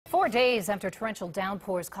4 days after torrential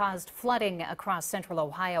downpours caused flooding across central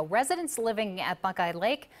Ohio, residents living at Buckeye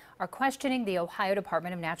Lake are questioning the Ohio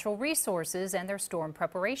Department of Natural Resources and their storm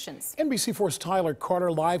preparations. NBC4's Tyler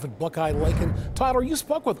Carter live at Buckeye Lake. And Tyler, you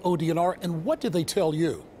spoke with ODNR, and what did they tell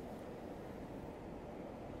you?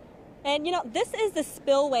 And this is the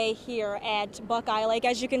spillway here at Buckeye Lake.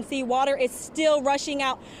 As you can see, water is still rushing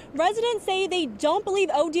out. Residents say they don't believe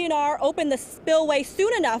ODNR opened the spillway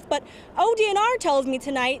soon enough, but ODNR tells me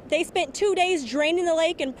tonight they spent 2 days draining the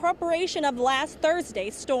lake in preparation of last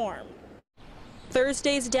Thursday's storm.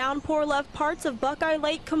 Thursday's downpour left parts of Buckeye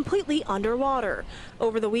Lake completely underwater.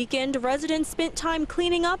 Over the weekend, residents spent time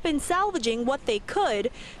cleaning up and salvaging what they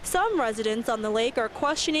could. Some residents on the lake are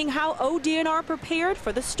questioning how ODNR prepared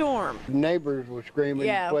for the storm. Neighbors were screaming,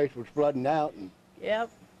 The place was flooding out,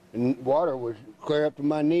 and water was clear up to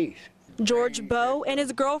my knees. George Bowe and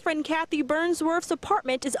his girlfriend Kathy Burnsworth's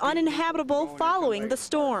apartment is uninhabitable following the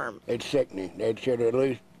storm. It's sickening. They should at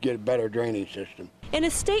least get a better drainage system. In a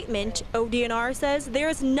statement, ODNR says there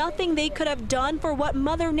is nothing they could have done for what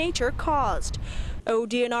Mother Nature caused.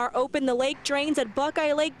 ODNR opened the lake drains at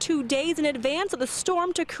Buckeye Lake 2 days in advance of the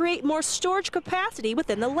storm to create more storage capacity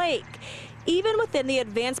within the lake. Even within the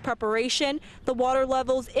advanced preparation, the water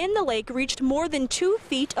levels in the lake reached more than 2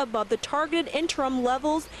 feet above the targeted interim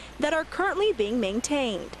levels that are currently being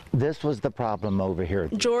maintained. This was the problem over here.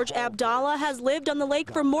 George Abdallah has lived on the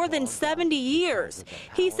lake for more than 70 years.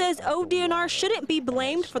 He says ODNR shouldn't be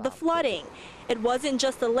blamed for the flooding. It wasn't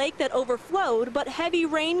just the lake that overflowed, but heavy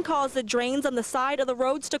rain caused the drains on the side of the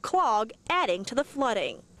roads to clog, adding to the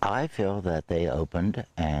flooding. I feel that they opened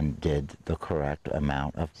and did the correct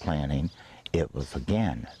amount of planning. It was,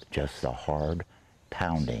 again, just the hard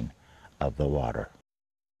pounding of the water.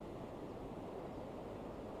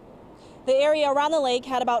 The area around the lake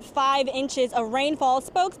had about 5 inches of rainfall. A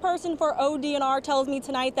spokesperson for ODNR tells me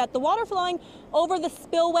tonight that the water flowing over the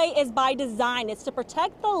spillway is by design. It's to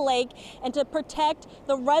protect the lake and to protect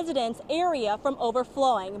the residents' area from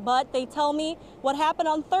overflowing. But they tell me what happened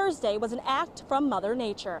on Thursday was an act from Mother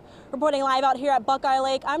Nature. Reporting live out here at Buckeye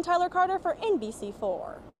Lake, I'm Tyler Carter for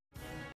NBC4.